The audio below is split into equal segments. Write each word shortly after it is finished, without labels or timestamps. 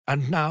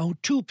And now,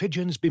 two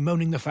pigeons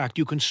bemoaning the fact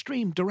you can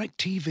stream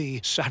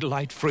DirecTV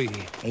satellite-free.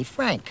 Hey,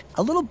 Frank,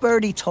 a little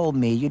birdie told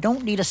me you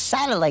don't need a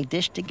satellite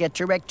dish to get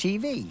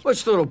DirecTV.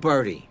 What's little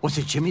birdie? Was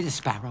it Jimmy the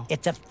Sparrow?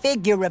 It's a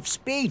figure of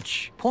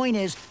speech. Point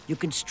is, you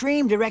can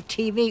stream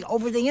DirecTV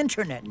over the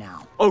internet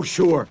now. Oh,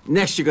 sure.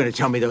 Next you're going to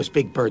tell me those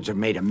big birds are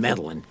made of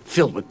metal and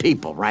filled with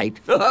people, right?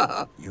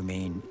 You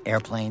mean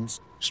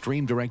airplanes?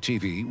 Stream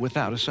DirecTV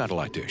without a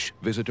satellite dish.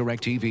 Visit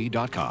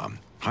DirecTV.com.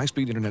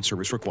 High-speed internet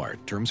service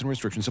required. Terms and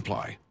restrictions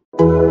apply.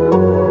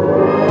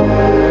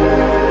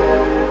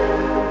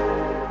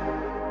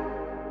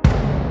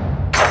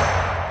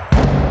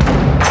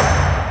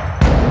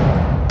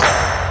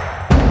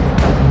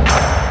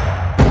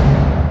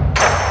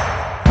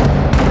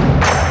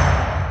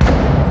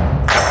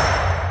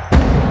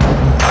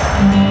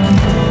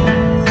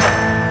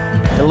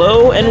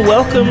 Hello and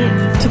welcome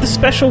to the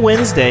special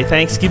Wednesday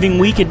Thanksgiving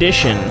week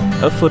edition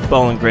of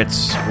Football and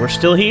Grits. We're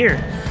still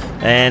here,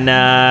 and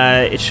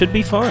it should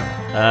be fun.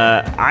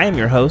 I am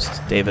your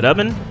host, David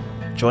Ubben,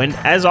 joined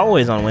as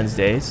always on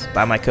Wednesdays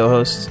by my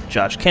co-host,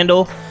 Josh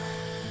Kendall.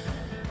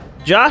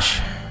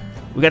 Josh,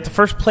 we got the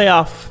first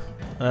playoff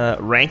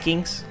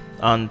rankings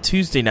on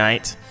Tuesday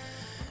night,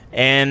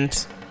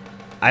 and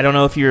I don't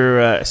know if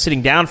you're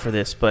sitting down for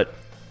this, but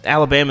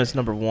Alabama's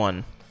number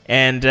one.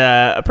 And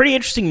a pretty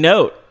interesting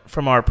note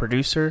from our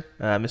producer,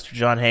 Mr.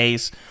 John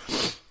Hayes.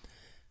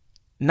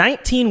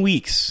 19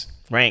 weeks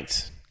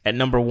ranked at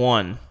number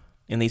one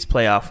in these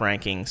playoff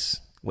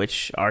rankings,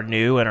 which are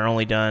new and are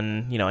only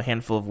done, a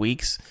handful of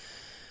weeks.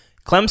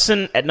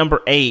 Clemson at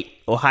number 8,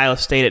 Ohio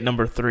State at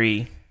number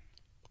 3,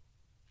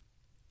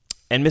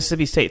 and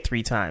Mississippi State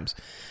 3 times.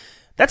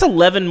 That's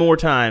 11 more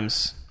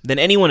times than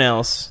anyone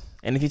else,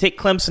 and if you take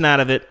Clemson out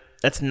of it,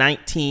 that's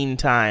 19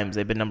 times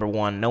they've been number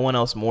one. No one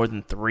else more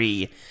than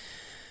 3.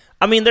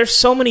 I mean, there's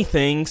so many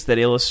things that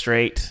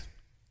illustrate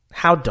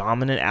how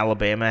dominant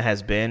Alabama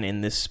has been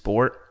in this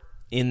sport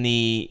in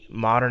the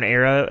modern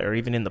era, or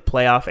even in the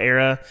playoff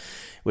era,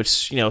 which,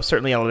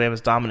 certainly Alabama's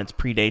dominance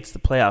predates the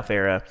playoff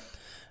era.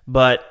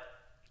 But,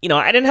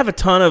 I didn't have a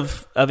ton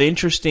of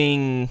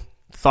interesting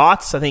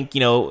thoughts. I think,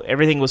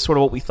 everything was sort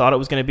of what we thought it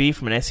was going to be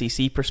from an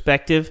SEC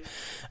perspective.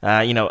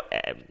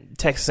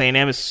 Texas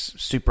A&M is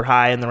super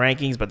high in the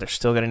rankings, but they're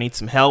still going to need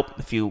some help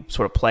if you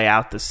sort of play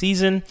out the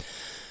season.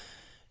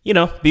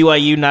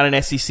 BYU, not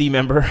an SEC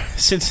member.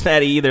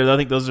 Cincinnati either, though I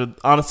think those are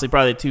honestly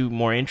probably the two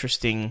more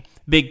interesting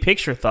big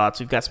picture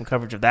thoughts. We've got some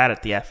coverage of that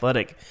at The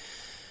Athletic.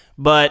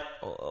 But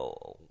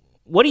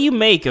what do you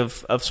make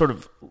of sort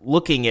of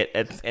looking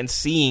at and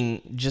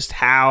seeing just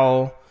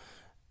how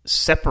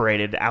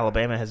separated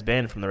Alabama has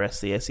been from the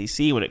rest of the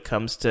SEC when it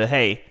comes to,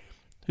 hey,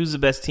 who's the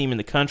best team in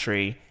the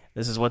country?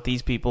 This is what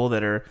these people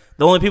that are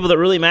the only people that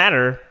really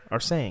matter are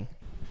saying.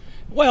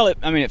 Well,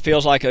 it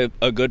feels like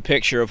a good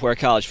picture of where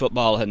college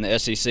football and the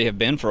SEC have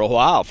been for a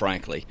while,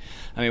 frankly.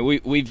 I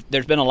mean,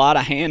 there's been a lot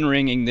of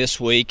hand-wringing this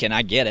week, and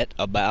I get it,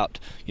 about,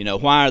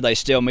 why are they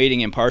still meeting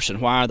in person?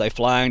 Why are they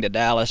flying to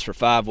Dallas for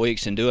 5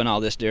 weeks and doing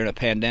all this during a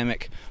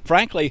pandemic?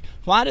 Frankly,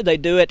 why did they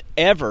do it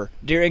ever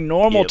during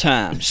normal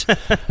times?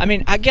 I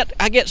mean, I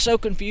get so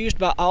confused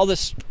by all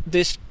this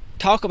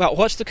talk about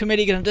what's the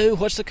committee going to do,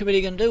 what's the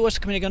committee going to do, what's the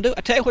committee going to do.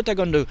 I tell you what they're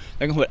going to do.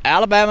 They're going to put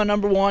Alabama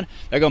number 1.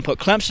 They're going to put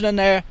Clemson in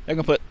there. They're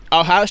going to put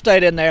Ohio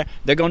State in there.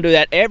 They're going to do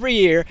that every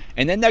year,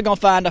 and then they're going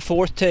to find a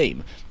 4th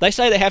team. They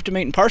say they have to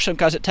meet in person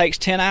because it takes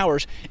 10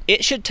 hours.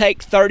 It should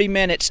take 30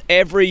 minutes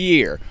every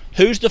year.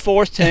 Who's the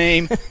 4th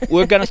team?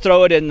 We're going to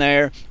throw it in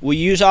there. We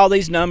use all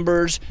these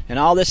numbers and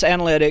all this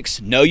analytics.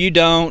 No, you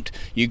don't.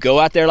 You go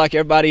out there like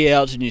everybody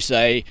else, and you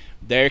say,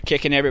 they're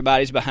kicking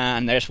everybody's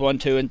behind. There's 1,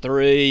 2, and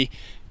 3.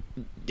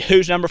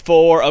 Who's number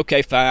 4?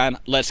 Okay, fine.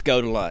 Let's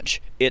go to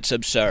lunch. It's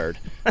absurd.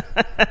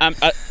 And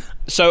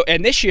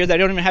this year, they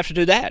don't even have to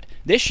do that.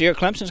 This year,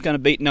 Clemson's going to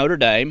beat Notre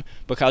Dame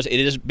because it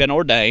has been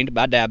ordained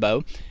by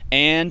Dabo.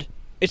 And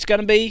it's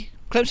going to be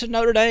Clemson,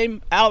 Notre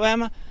Dame,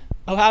 Alabama,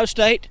 Ohio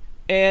State,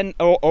 and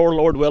or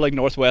Lord willing,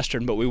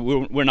 Northwestern. But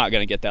we're not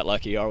going to get that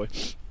lucky, are we?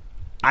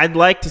 I'd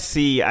like to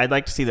see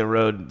the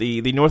road.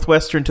 The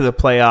Northwestern to the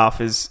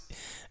playoff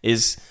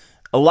is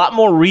a lot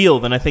more real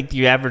than I think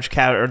the average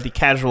or the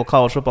casual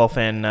college football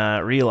fan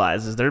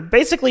realizes. They're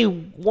basically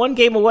one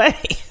game away.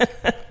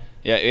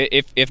 Yeah,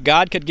 if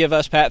God could give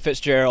us Pat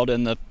Fitzgerald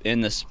in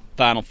this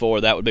Final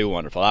Four, that would be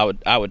wonderful.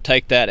 I would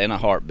take that in a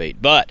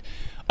heartbeat. But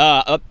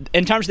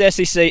in terms of the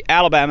SEC,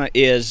 Alabama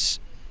is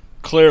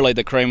clearly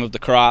the cream of the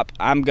crop.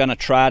 I'm going to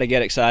try to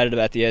get excited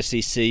about the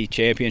SEC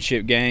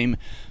championship game,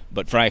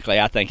 but frankly,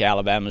 I think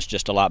Alabama's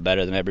just a lot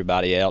better than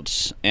everybody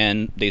else,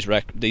 and these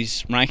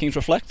rankings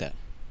reflect that.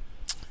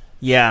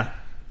 Yeah.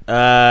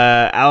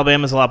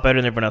 Alabama's a lot better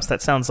than everyone else.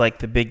 That sounds like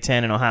the Big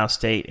Ten and Ohio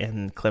State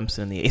and Clemson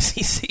in the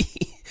ACC.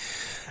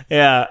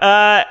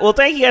 Yeah. Well,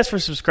 thank you guys for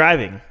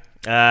subscribing.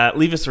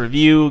 Leave us a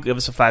review. Give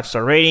us a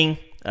 5-star rating.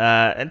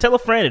 And tell a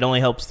friend. It only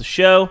helps the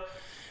show.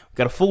 We've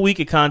got a full week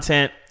of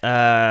content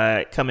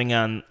coming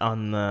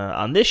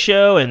on this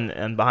show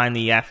and behind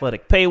the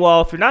Athletic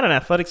paywall. If you're not an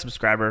Athletic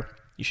subscriber,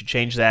 you should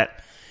change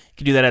that. You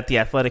can do that at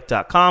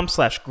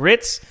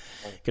theathletic.com/grits.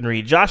 You can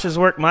read Josh's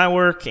work, my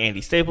work,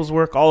 Andy Staples'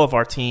 work, all of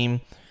our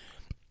team.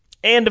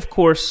 And, of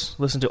course,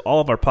 listen to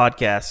all of our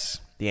podcasts,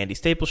 The Andy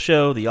Staples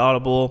Show, The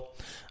Audible,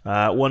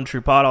 One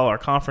True Pod, all our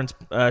conference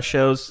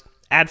shows,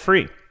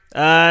 ad-free.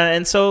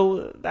 And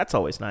so that's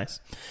always nice.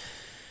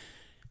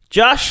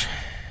 Josh,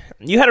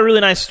 you had a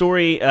really nice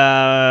story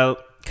kind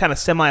of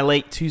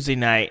semi-late Tuesday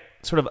night,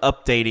 sort of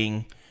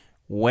updating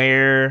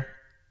where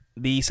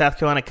the South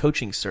Carolina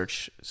coaching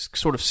search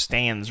sort of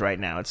stands right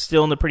now. It's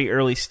still in the pretty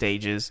early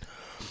stages.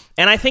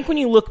 And I think when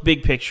you look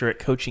big picture at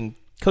coaching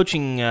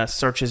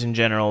searches in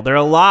general, they're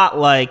a lot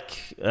like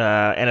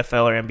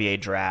NFL or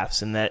NBA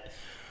drafts in that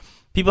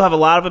people have a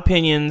lot of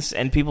opinions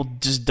and people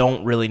just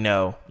don't really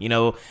know. You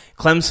know,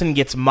 Clemson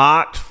gets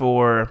mocked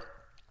for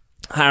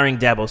hiring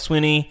Dabo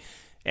Swinney,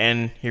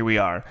 and here we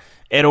are.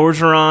 Ed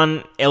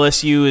Orgeron,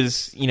 LSU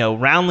is,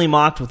 roundly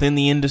mocked within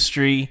the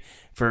industry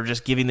for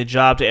just giving the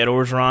job to Ed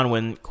Orgeron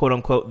when,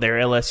 quote-unquote, they're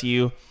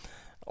LSU.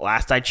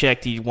 Last I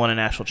checked, he won a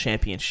national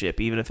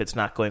championship, even if it's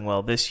not going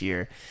well this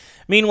year.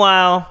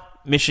 Meanwhile,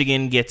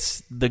 Michigan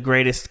gets the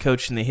greatest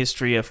coach in the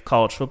history of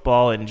college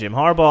football in Jim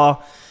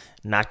Harbaugh.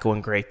 Not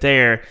going great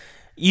there.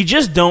 You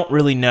just don't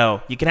really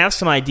know. You can have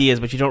some ideas,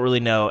 but you don't really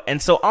know.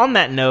 And so on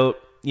that note,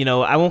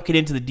 I won't get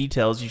into the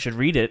details. You should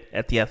read it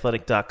at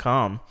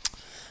theathletic.com.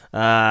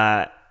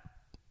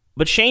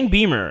 But Shane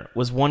Beamer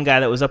was one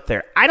guy that was up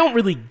there. I don't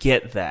really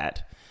get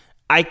that.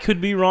 I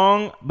could be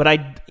wrong, but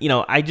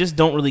I just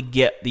don't really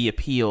get the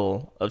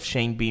appeal of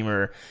Shane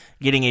Beamer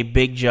getting a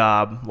big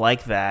job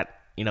like that.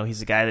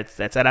 He's a guy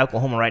that's at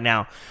Oklahoma right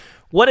now.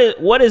 What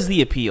is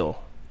the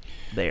appeal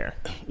there?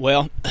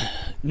 Well,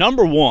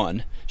 number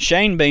one,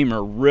 Shane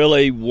Beamer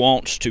really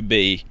wants to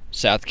be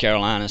South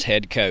Carolina's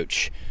head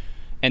coach.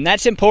 And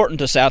that's important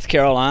to South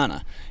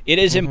Carolina. It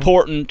is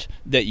important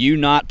that you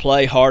not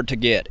play hard to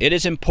get. It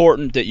is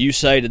important that you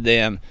say to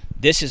them,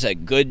 this is a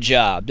good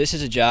job. This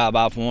is a job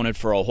I've wanted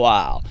for a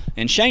while.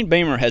 And Shane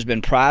Beamer has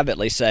been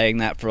privately saying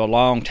that for a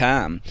long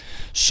time,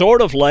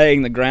 sort of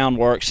laying the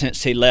groundwork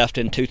since he left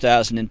in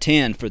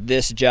 2010 for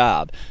this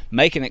job,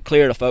 making it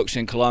clear to folks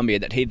in Columbia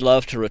that he'd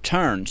love to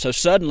return. So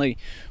suddenly,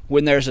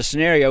 when there's a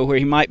scenario where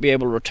he might be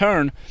able to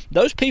return,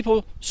 those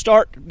people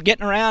start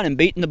getting around and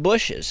beating the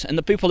bushes. And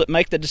the people that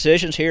make the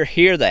decisions here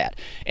hear that.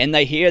 And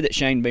they hear that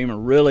Shane Beamer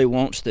really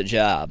wants the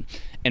job.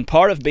 And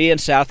part of being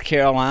South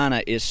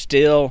Carolina is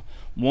still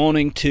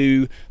wanting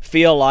to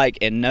feel like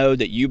and know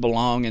that you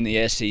belong in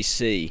the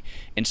SEC.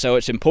 And so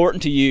it's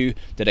important to you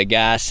that a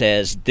guy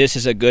says, this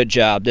is a good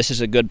job, this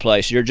is a good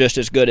place, you're just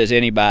as good as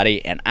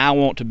anybody, and I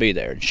want to be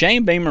there. And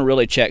Shane Beamer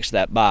really checks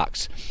that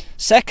box.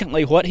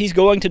 Secondly, what he's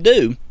going to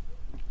do,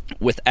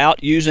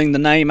 without using the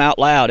name out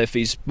loud if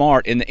he's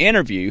smart in the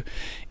interview,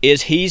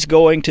 is he's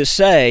going to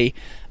say,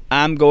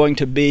 I'm going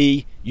to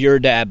be your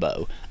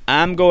Dabo.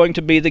 I'm going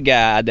to be the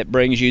guy that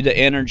brings you the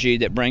energy,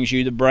 that brings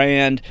you the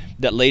brand,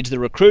 that leads the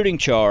recruiting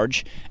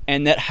charge,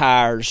 and that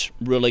hires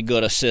really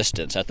good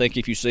assistants. I think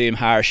if you see him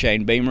hire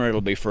Shane Beamer, it'll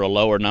be for a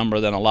lower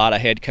number than a lot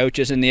of head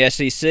coaches in the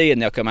SEC,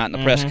 and they'll come out in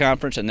the press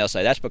conference and they'll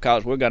say, that's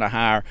because we're going to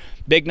hire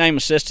big-name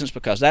assistants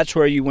because that's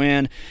where you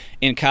win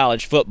in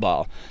college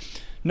football.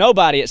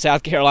 Nobody at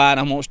South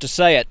Carolina wants to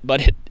say it,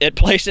 but at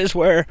places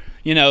where,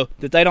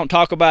 that they don't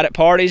talk about at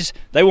parties,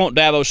 they want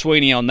Dabo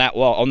Swinney on that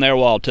wall, on their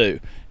wall too.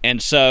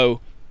 And so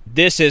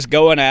this is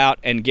going out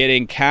and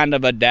getting kind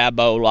of a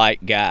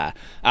Dabo-like guy.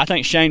 I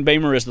think Shane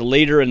Beamer is the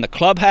leader in the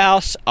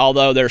clubhouse,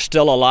 although there's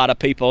still a lot of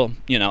people,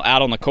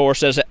 out on the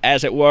course,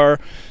 as it were.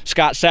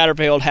 Scott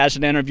Satterfield has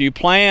an interview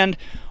planned,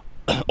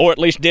 or at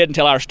least did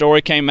until our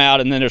story came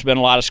out, and then there's been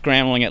a lot of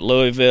scrambling at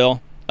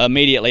Louisville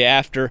immediately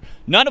after,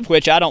 none of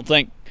which I don't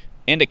think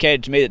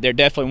indicated to me that there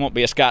definitely won't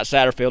be a Scott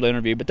Satterfield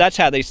interview, but that's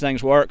how these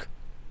things work.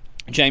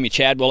 Jamie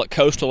Chadwell at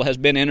Coastal has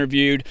been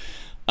interviewed,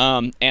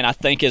 and I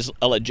think is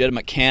a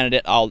legitimate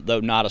candidate,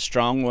 although not a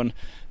strong one.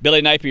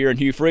 Billy Napier and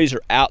Hugh Freeze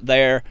are out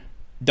there,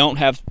 don't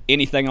have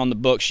anything on the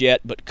books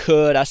yet, but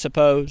could, I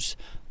suppose.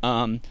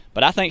 But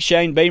I think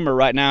Shane Beamer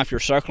right now, if you're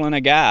circling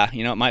a guy,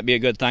 it might be a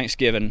good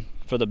Thanksgiving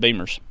for the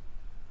Beamers.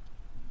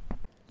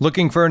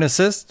 Looking for an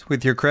assist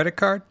with your credit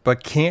card,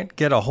 but can't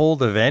get a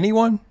hold of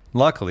anyone?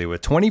 Luckily,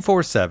 with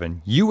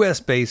 24/7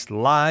 U.S.-based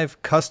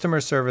live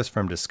customer service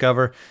from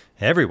Discover,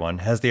 everyone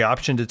has the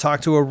option to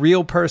talk to a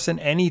real person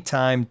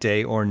anytime,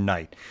 day or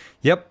night.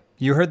 Yep,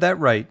 you heard that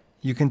right.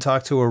 You can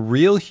talk to a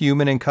real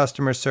human in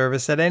customer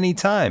service at any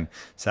time.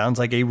 Sounds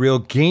like a real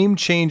game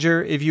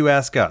changer if you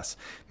ask us.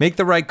 Make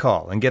the right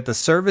call and get the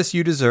service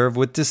you deserve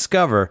with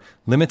Discover.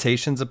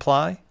 Limitations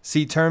apply.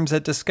 See terms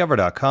at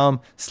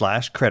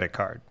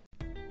discover.com/creditcard.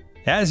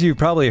 As you've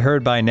probably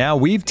heard by now,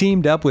 we've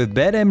teamed up with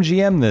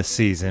BetMGM this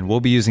season. We'll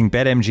be using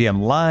BetMGM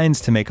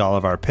lines to make all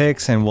of our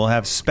picks, and we'll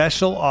have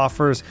special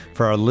offers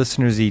for our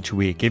listeners each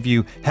week. If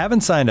you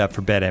haven't signed up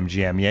for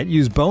BetMGM yet,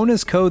 use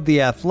bonus code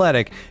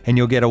THEATHLETIC, and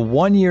you'll get a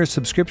 1-year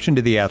subscription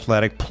to The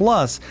Athletic,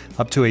 plus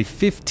up to a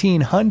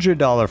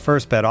 $1,500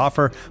 first bet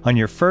offer on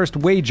your first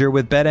wager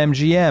with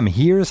BetMGM.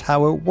 Here's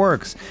how it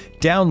works.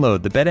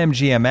 Download the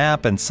BetMGM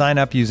app and sign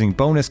up using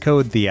bonus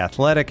code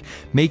THEATHLETIC.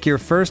 Make your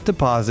first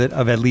deposit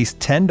of at least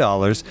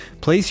 $10.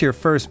 Place your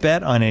first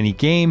bet on any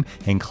game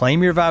and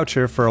claim your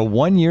voucher for a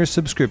 1-year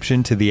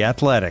subscription to The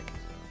Athletic.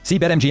 See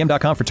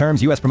BetMGM.com for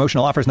terms. U.S.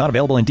 promotional offers not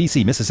available in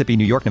D.C., Mississippi,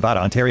 New York, Nevada,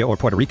 Ontario, or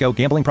Puerto Rico.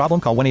 Gambling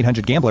problem? Call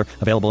 1-800-GAMBLER.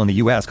 Available in the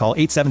U.S. Call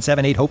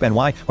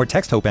 877-8-HOPE-NY or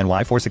text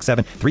HOPE-NY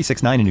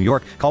 467-369 in New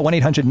York. Call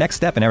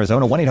 1-800-NEXT-STEP in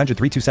Arizona.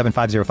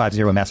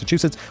 1-800-327-5050 in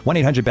Massachusetts.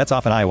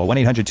 1-800-BETS-OFF in Iowa.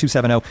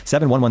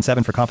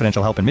 1-800-270-7117 for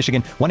confidential help in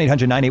Michigan.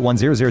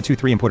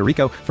 1-800-981-0023 in Puerto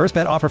Rico. First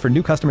bet offer for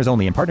new customers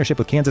only in partnership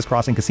with Kansas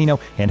Crossing Casino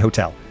and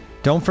Hotel.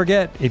 Don't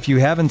forget, if you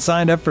haven't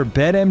signed up for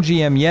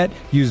BetMGM yet,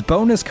 use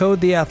bonus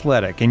code The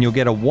Athletic, and you'll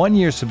get a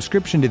 1-year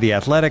subscription to The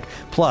Athletic,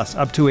 plus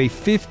up to a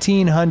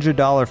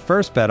 $1,500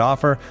 first bet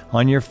offer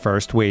on your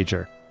first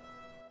wager.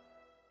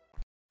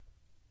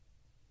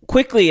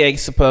 Quickly, I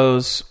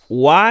suppose,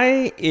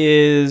 why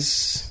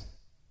is,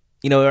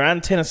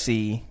 around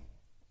Tennessee,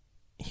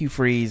 Hugh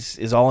Freeze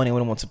is all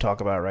anyone wants to talk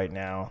about right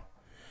now.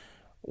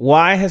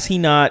 Why has he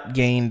not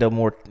gained a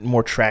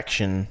more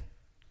traction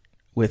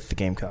with the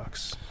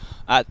Gamecocks?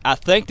 I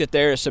think that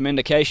there is some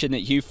indication that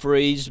Hugh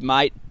Freeze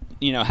might,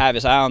 have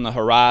his eye on the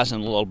horizon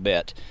a little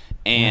bit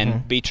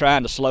and be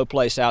trying to slow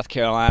play South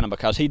Carolina,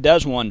 because he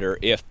does wonder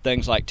if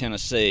things like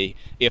Tennessee,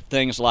 if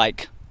things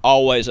like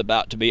always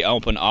about to be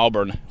open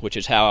Auburn, which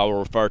is how I will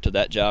refer to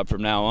that job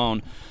from now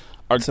on,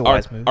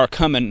 are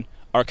coming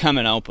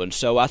open.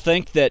 So I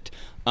think that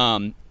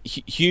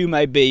Hugh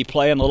may be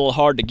playing a little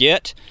hard to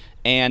get,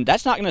 and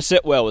that's not going to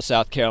sit well with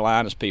South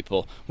Carolina's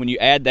people when you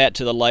add that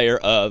to the layer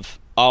of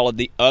all of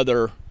the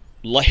other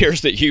layers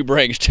that Hugh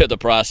brings to the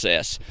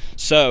process.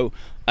 So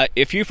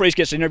if Hugh Freeze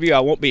gets an interview, I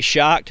won't be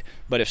shocked.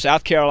 But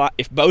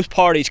if both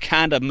parties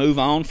kind of move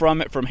on from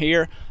it from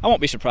here, I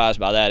won't be surprised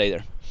by that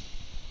either.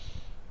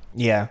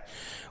 Yeah.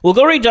 Well,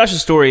 go read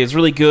Josh's story. It's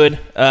really good.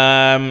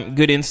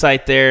 Good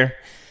insight there.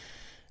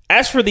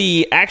 As for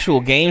the actual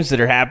games that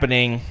are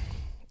happening,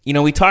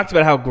 we talked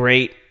about how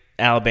great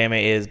Alabama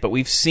is, but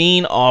we've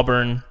seen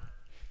Auburn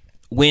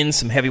win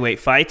some heavyweight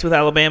fights with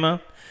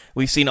Alabama.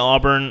 We've seen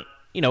Auburn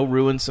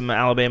ruin some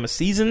Alabama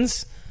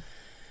seasons.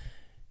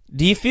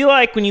 Do you feel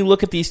like when you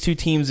look at these two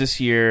teams this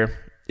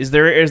year, is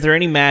there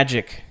any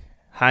magic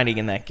hiding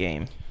in that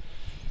game?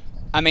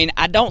 I mean,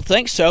 I don't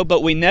think so,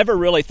 but we never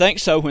really think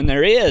so when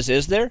there is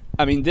there?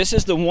 I mean, this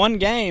is the one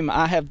game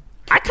I kind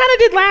of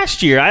did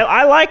last year.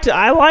 I liked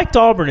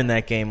Auburn in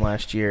that game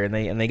last year,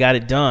 and they got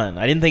it done.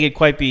 I didn't think it'd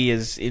quite be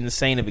as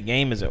insane of a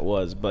game as it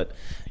was, but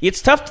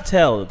it's tough to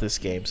tell at this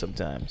game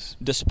sometimes.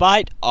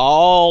 Despite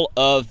all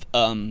of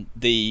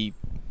the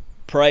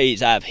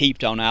praise I've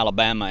heaped on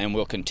Alabama and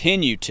will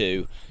continue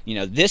to,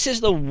 this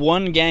is the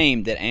one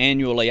game that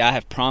annually I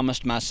have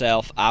promised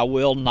myself I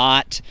will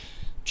not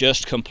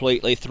just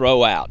completely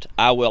throw out.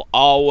 I will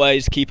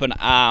always keep an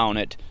eye on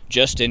it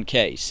just in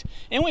case.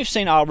 And we've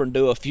seen Auburn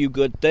do a few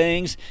good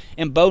things,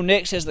 and Bo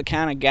Nix is the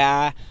kind of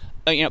guy,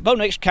 Bo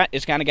Nix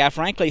is the kind of guy,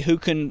 frankly, who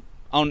can,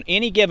 on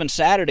any given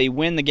Saturday,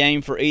 win the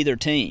game for either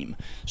team.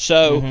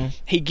 So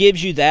he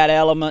gives you that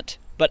element.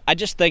 But I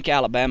just think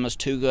Alabama's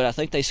too good. I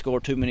think they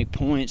score too many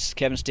points.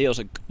 Kevin Steele's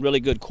a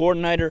really good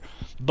coordinator.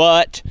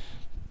 But,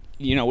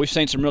 we've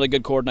seen some really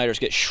good coordinators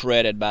get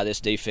shredded by this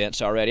defense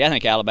already. I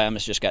think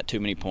Alabama's just got too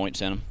many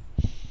points in them.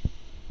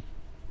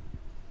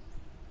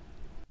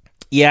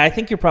 Yeah, I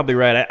think you're probably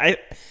right.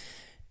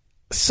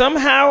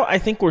 I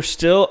think we're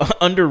still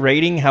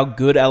underrating how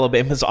good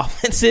Alabama's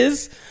offense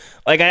is.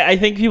 I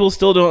think people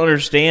still don't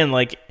understand.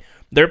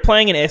 They're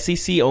playing an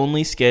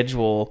SEC-only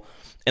schedule,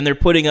 and they're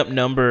putting up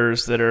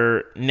numbers that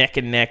are neck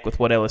and neck with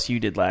what LSU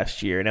did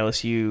last year. And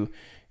LSU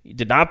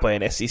did not play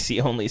an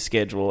SEC-only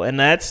schedule, and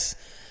that's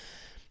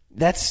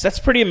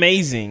pretty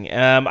amazing.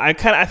 I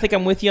think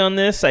I'm with you on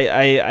this.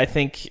 I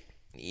think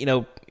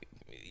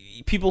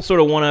people sort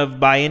of want to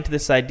buy into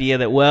this idea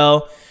that,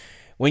 well,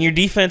 when your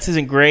defense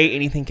isn't great,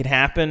 anything can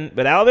happen.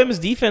 But Alabama's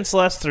defense the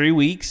last 3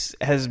 weeks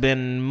has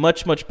been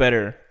much, much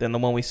better than the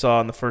one we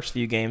saw in the first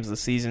few games of the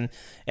season,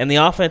 and the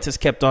offense has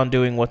kept on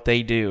doing what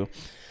they do.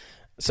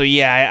 So,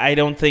 yeah, I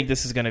don't think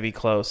this is going to be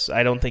close.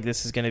 I don't think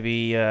this is going to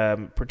be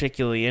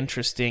particularly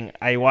interesting.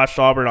 I watched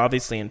Auburn,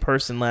 obviously, in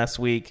person last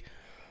week.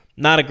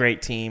 Not a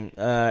great team.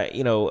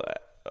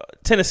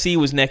 Tennessee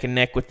was neck and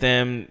neck with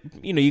them.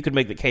 You could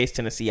make the case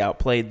Tennessee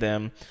outplayed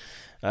them.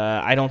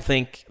 I don't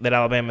think that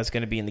Alabama is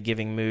going to be in the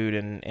giving mood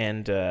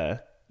and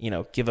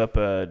give up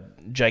a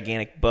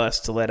gigantic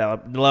bust to let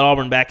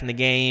Auburn back in the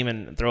game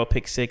and throw a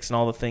pick six and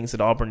all the things that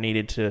Auburn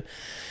needed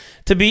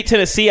to beat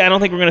Tennessee. I don't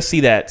think we're going to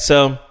see that.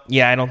 So,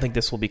 yeah, I don't think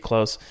this will be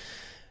close.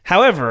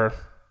 However,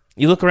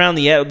 you look around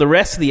the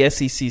rest of the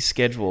SEC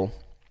schedule,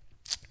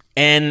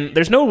 and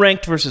there's no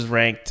ranked versus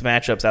ranked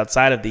matchups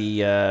outside of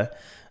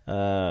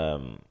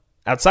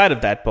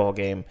that ball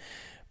game.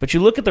 But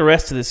you look at the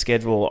rest of the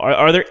schedule.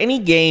 Are there any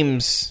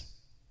games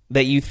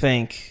that you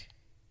think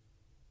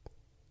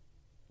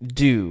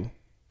do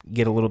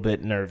get a little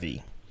bit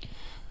nervy?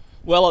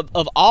 Well,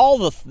 of all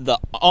the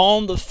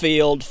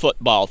on-the-field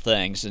football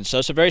things, and so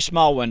it's a very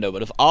small window,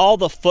 but of all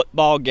the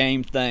football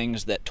game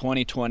things that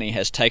 2020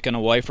 has taken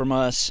away from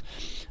us,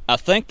 I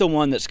think the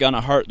one that's going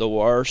to hurt the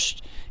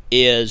worst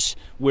is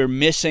we're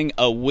missing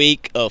a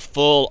week of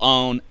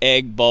full-on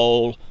Egg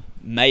Bowl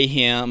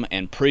mayhem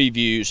and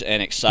previews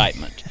and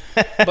excitement.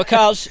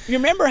 Because you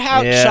remember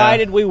how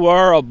excited we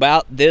were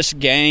about this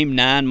game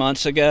 9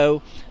 months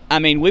ago? I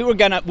mean, we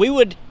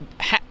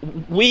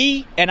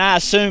and I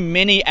assume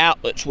many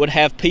outlets would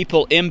have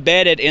people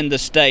embedded in the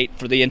state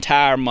for the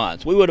entire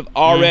month. We would have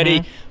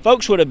already,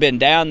 folks would have been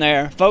down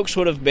there. Folks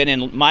would have been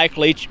in Mike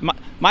Leach.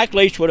 Mike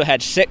Leach would have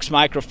had 6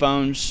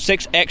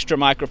 extra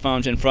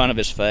microphones in front of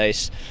his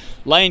face.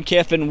 Lane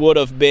Kiffin would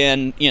have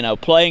been,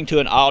 playing to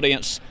an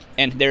audience,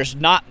 and there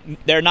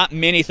are not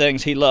many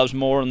things he loves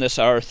more on this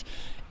earth.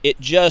 It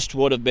just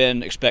would have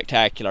been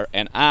spectacular,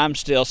 and I'm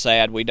still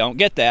sad we don't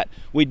get that.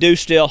 We do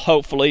still,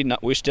 hopefully,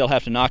 we still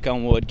have to knock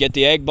on wood, get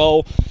the Egg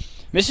Bowl.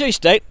 Mississippi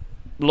State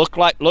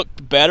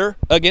looked better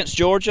against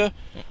Georgia.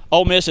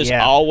 Ole Miss is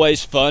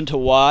always fun to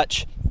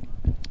watch.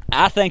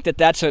 I think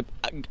that's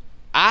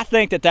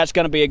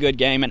going to be a good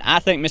game, and I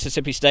think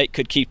Mississippi State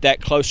could keep that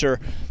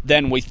closer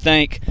than we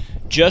think,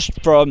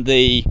 just from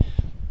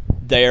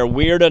they're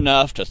weird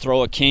enough to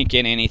throw a kink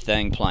in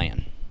anything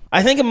playing.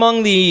 I think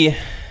among the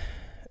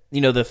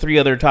 3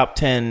 other top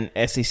 10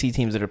 SEC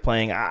teams that are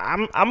playing,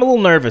 I'm a little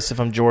nervous if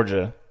I'm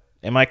Georgia.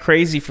 Am I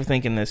crazy for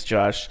thinking this,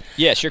 Josh?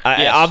 Yes, you're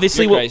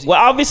obviously you're crazy.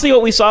 Obviously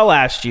what we saw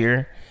last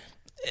year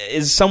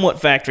is somewhat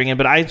factoring in,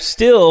 but I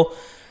still,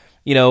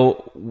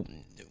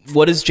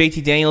 what does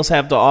JT Daniels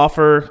have to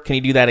offer? Can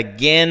he do that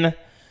again?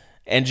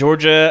 And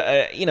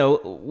Georgia,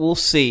 we'll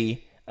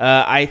see.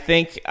 I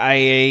think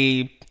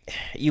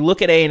you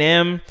look at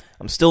A&M.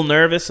 I'm still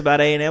nervous about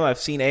A&M. I've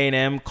seen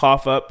A&M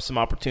cough up some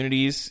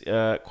opportunities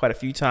quite a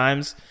few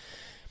times.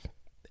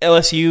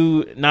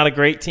 LSU, not a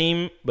great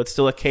team, but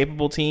still a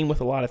capable team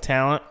with a lot of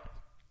talent.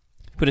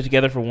 Put it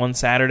together for one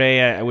Saturday,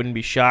 I wouldn't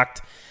be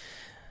shocked.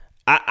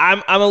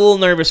 I'm a little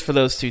nervous for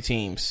those two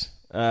teams.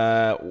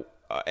 Am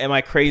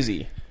I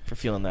crazy for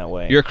feeling that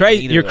way? You're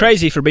crazy. You're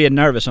crazy for being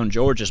nervous on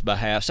Georgia's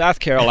behalf. South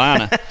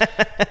Carolina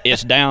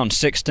is down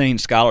 16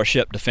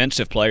 scholarship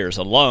defensive players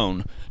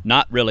alone.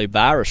 Not really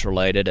virus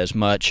related as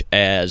much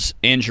as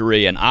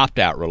injury and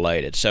opt-out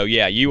related. So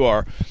yeah, you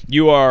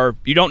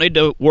don't need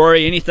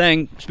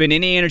to spend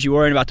any energy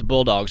worrying about the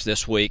Bulldogs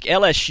this week.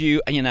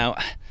 LSU,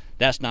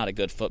 that's not a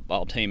good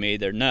football team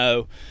either.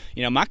 No.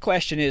 My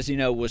question is,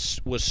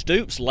 was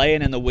Stoops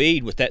laying in the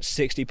weed with that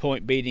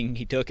 60-point beating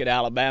he took at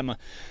Alabama,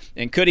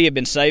 and could he have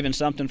been saving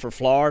something for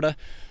Florida?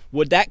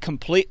 Would that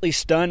completely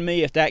stun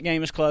me if that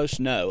game is close?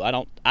 No,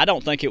 I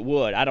don't think it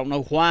would. I don't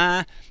know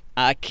why.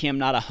 I am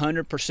not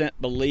 100%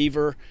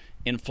 believer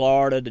in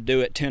Florida to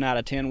do it 10 out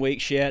of 10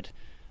 weeks yet,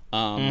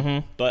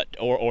 but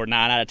or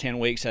 9 out of 10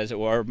 weeks, as it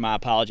were. My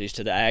apologies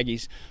to the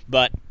Aggies,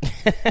 but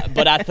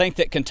I think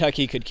that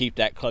Kentucky could keep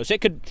that close.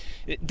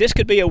 This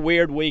could be a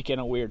weird week and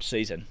a weird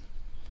season.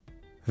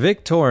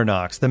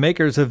 Victorinox, the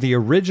makers of the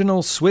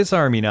original Swiss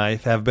Army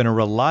knife, have been a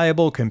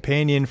reliable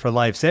companion for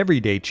life's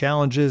everyday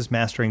challenges,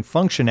 mastering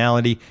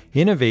functionality,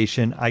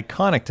 innovation,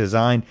 iconic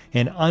design,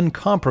 and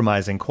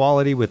uncompromising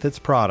quality with its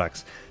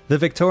products. The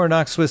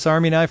Victorinox Swiss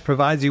Army knife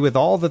provides you with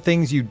all the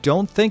things you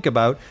don't think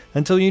about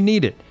until you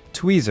need it: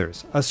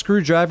 tweezers, a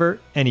screwdriver,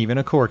 and even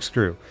a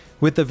corkscrew.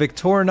 With the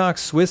Victorinox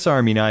Swiss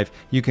Army knife,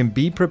 you can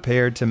be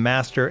prepared to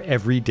master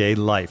everyday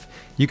life.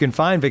 You can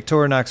find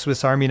Victorinox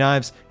Swiss Army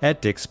knives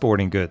at Dick's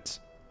Sporting Goods.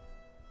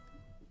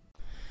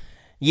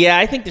 Yeah,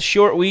 I think the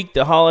short week,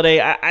 the holiday,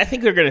 I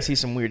think they're going to see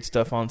some weird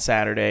stuff on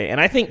Saturday.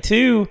 And I think,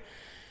 too,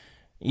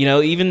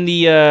 even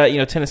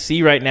the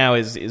Tennessee right now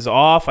is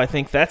off. I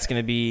think that's going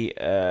to be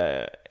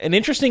an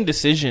interesting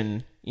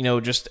decision,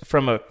 just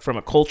from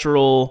a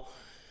cultural,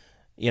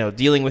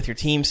 dealing with your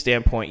team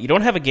standpoint. You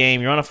don't have a game.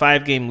 You're on a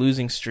 5-game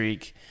losing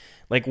streak.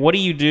 Like, what do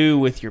you do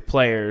with your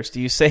players? Do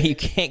you say you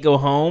can't go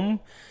home?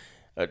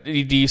 Do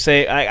you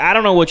say, I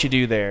don't know what you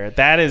do there.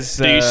 That is.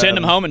 Do you send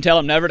them home and tell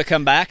them never to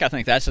come back? I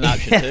think that's an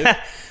option too.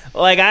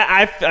 Like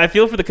I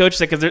feel for the coaches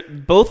because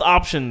both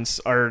options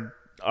are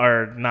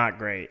not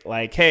great.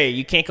 Like, hey,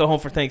 you can't go home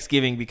for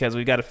Thanksgiving because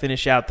we've got to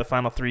finish out the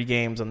final 3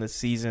 games on this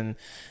season.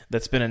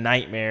 That's been a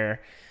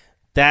nightmare.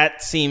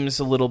 That seems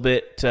a little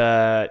bit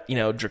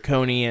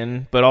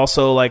draconian, but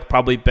also like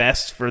probably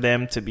best for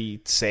them to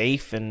be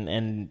safe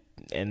and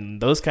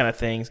those kind of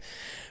things.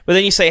 But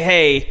then you say,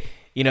 hey,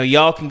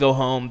 y'all can go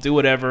home, do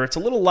whatever. It's a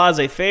little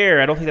laissez-faire.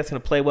 I don't think that's going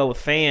to play well with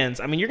fans.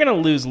 I mean, you're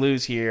going to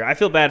lose here. I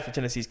feel bad for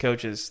Tennessee's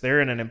coaches. They're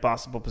in an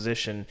impossible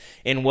position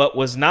in what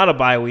was not a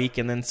bye week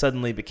and then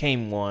suddenly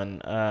became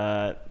one.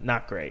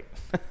 Not great.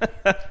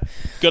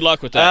 Good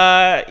luck with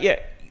that.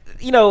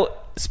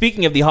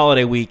 Speaking of the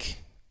holiday week,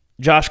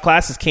 Josh,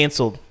 class is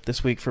canceled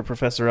this week for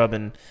Professor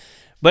Ubben,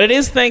 but it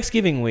is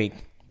Thanksgiving week.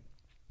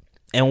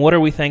 And what are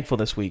we thankful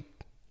this week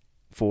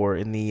for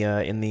in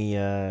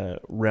the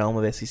realm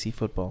of SEC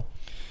football?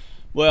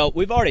 Well,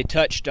 we've already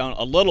touched on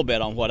a little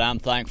bit on what I'm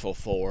thankful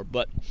for,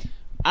 but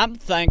I'm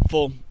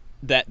thankful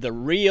that the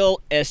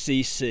real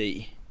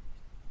SEC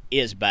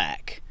is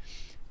back.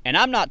 And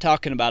I'm not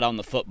talking about on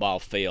the football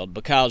field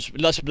because,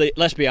 let's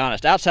be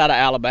honest, outside of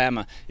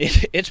Alabama,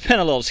 it's been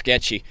a little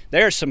sketchy.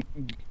 There's some,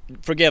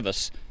 forgive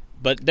us,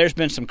 but there's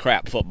been some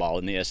crap football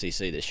in the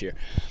SEC this year.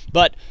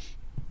 But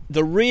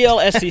the real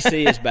SEC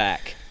is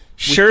back.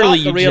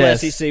 Surely the real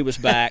SEC was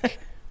back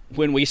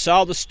when we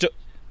saw the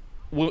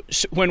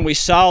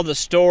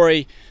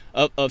story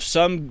of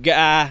some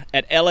guy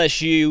at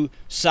LSU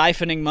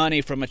siphoning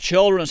money from a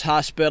children's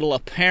hospital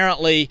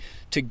apparently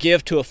to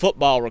give to a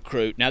football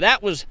recruit. Now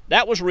that was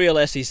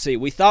real SEC.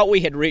 We thought we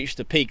had reached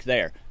the peak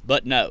there,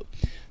 but no.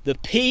 The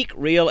peak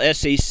real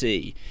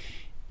SEC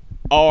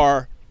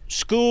are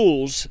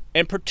schools,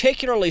 and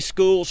particularly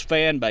schools'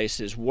 fan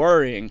bases,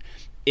 worrying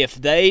if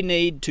they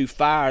need to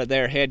fire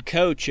their head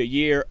coach a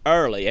year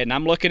early, and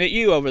I'm looking at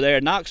you over there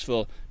in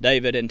Knoxville,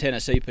 David, and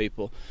Tennessee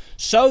people,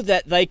 so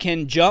that they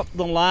can jump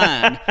the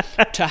line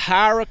to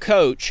hire a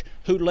coach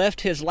who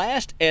left his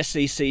last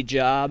SEC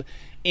job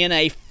in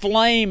a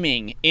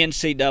flaming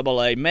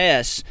NCAA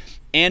mess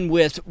and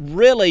with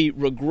really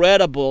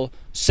regrettable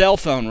cell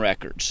phone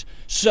records.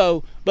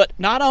 So, but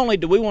not only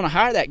do we want to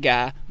hire that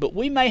guy, but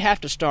we may have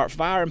to start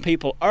firing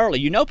people early.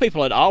 You know,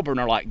 people at Auburn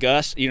are like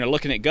Gus,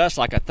 looking at Gus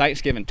like a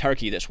Thanksgiving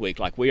turkey this week,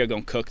 like we are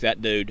going to cook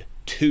that dude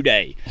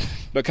today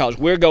because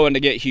we're going to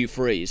get Hugh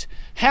Freeze.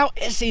 How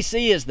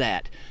SEC is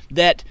that?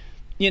 That,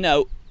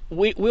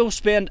 we'll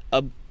spend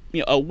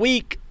a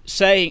week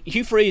saying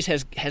Hugh Freeze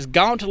has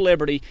gone to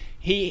Liberty.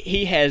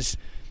 He has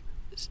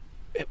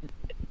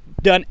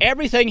done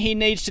everything he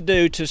needs to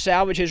do to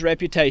salvage his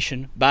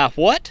reputation by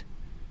what?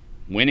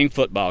 Winning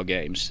football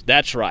games.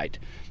 That's right.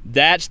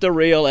 That's the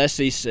real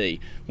SEC.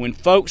 When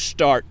folks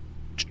start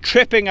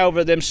tripping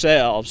over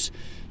themselves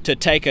to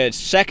take a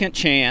second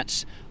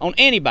chance on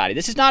anybody.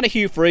 This is not a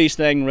Hugh Freeze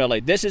thing, really.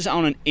 This is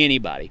on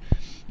anybody.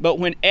 But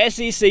when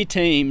SEC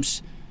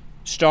teams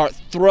start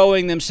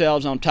throwing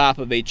themselves on top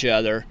of each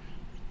other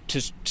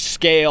to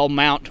scale,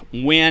 mount,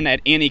 win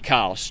at any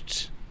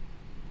costs,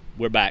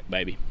 we're back,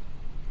 baby.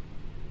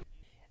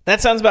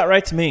 That sounds about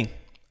right to me.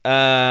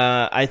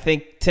 I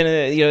think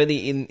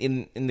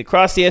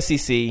across the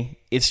SEC,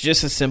 it's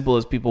just as simple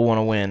as people want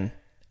to win,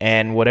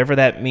 and whatever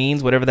that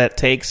means, whatever that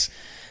takes,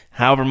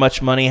 however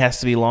much money has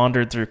to be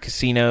laundered through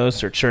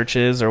casinos or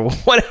churches or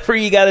whatever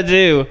you got to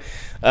do,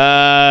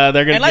 they're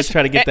going to just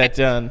try to get that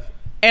done.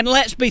 And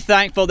let's be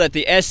thankful that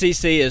the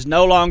SEC is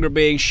no longer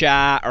being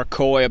shy or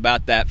coy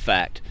about that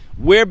fact.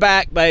 We're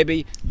back,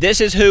 baby.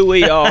 This is who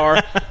we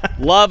are.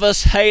 Love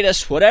us, hate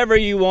us, whatever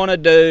you want to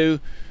do.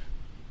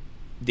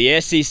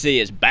 The SEC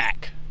is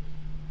back.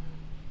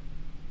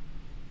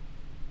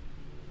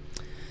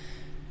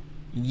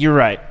 You're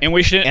right. And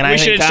we should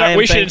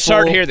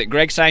insert here that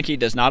Greg Sankey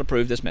does not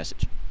approve this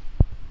message.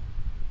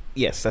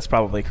 Yes, that's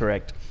probably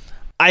correct.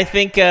 I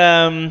think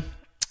I'm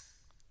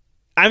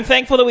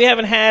thankful that we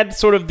haven't had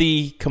sort of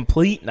the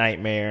complete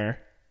nightmare.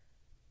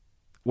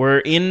 We're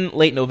in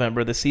late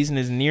November. The season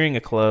is nearing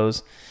a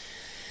close.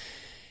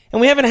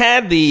 And we haven't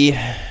had the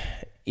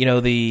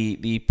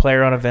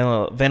player on a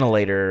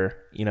ventilator,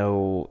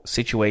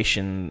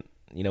 situation.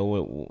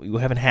 We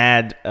haven't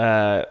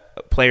had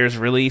players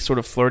really sort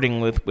of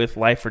flirting with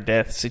life or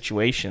death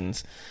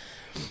situations.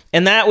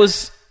 And that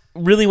was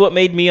really what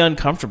made me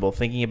uncomfortable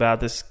thinking about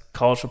this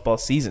college football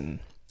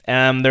season.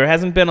 There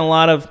hasn't been a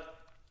lot of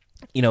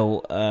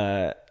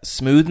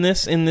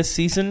smoothness in this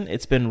season.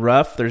 It's been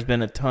rough. There's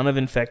been a ton of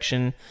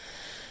infection.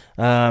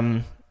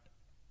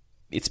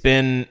 It's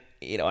been,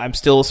 I'm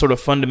still sort of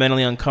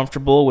fundamentally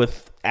uncomfortable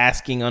with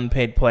asking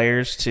unpaid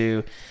players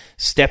to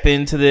step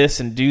into this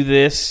and do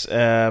this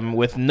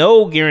with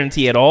no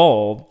guarantee at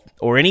all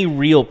or any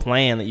real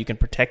plan that you can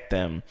protect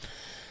them.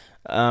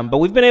 But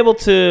we've been able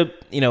to,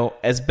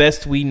 as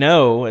best we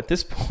know at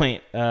this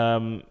point,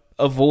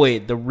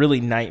 avoid the really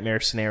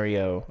nightmare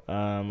scenario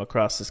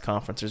across this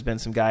conference. There's been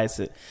some guys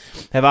that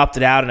have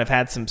opted out and have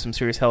had some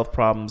serious health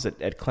problems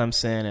at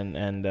Clemson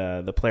and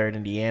the player at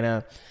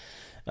Indiana.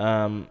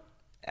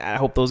 I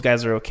hope those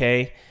guys are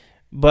okay.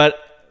 But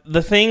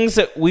the things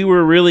that we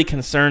were really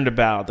concerned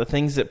about, the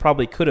things that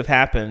probably could have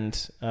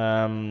happened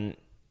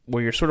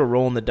where you're sort of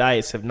rolling the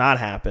dice, have not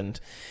happened.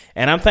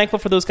 And I'm thankful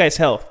for those guys'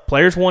 health.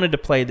 Players wanted to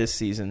play this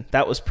season.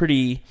 That was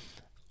pretty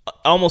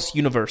almost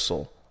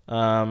universal.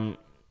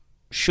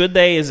 Should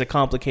they is a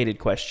complicated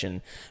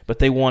question, but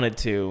they wanted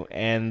to,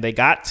 and they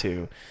got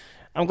to.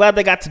 I'm glad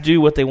they got to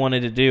do what they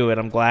wanted to do, and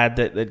I'm glad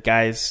that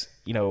guys,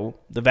 the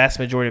vast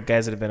majority of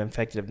guys that have been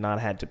infected have not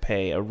had to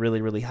pay a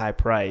really, really high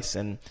price.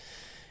 And,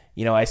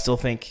 I still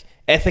think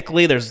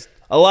ethically there's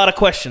a lot of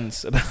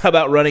questions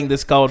about running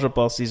this college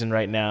football season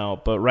right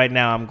now, but right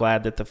now I'm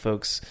glad that the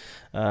folks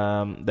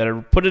that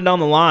are putting it on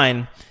the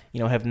line,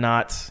 have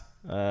not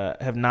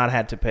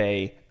had to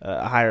pay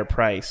a higher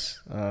price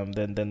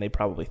than they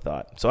probably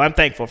thought. So I'm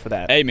thankful for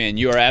that. Amen.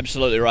 You are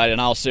absolutely right. In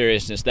all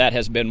seriousness, that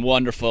has been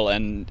wonderful,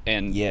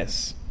 and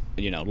yes,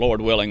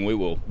 Lord willing, we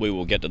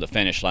will get to the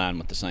finish line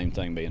with the same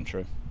thing being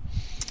true.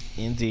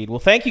 Indeed. Well,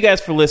 thank you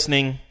guys for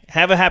listening.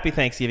 have a happy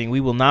Thanksgiving.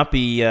 We will not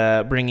be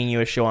bringing you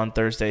a show on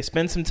Thursday.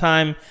 Spend some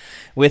time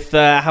with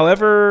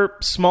however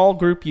small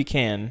group you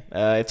can.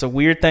 It's a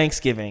weird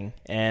Thanksgiving,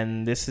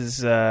 and this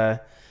is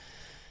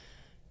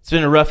it's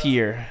been a rough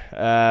year.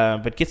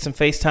 But get some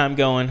FaceTime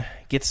going,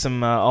 get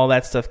some all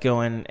that stuff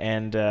going,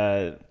 and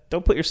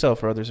don't put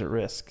yourself or others at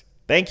risk.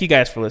 Thank you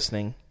guys for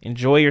listening.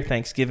 Enjoy your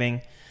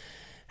Thanksgiving.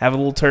 Have a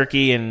little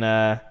turkey,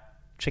 and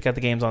check out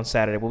the games on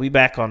Saturday. We'll be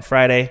back on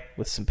Friday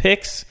with some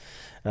picks.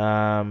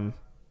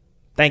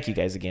 Thank you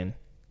guys again.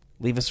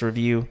 Leave us a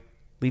review.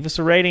 Leave us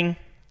a rating.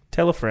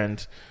 Tell a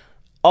friend.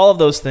 All of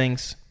those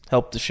things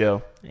help the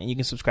show. And you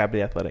can subscribe to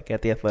The Athletic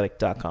at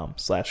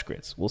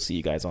theathletic.com/grits. We'll see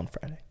you guys on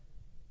Friday.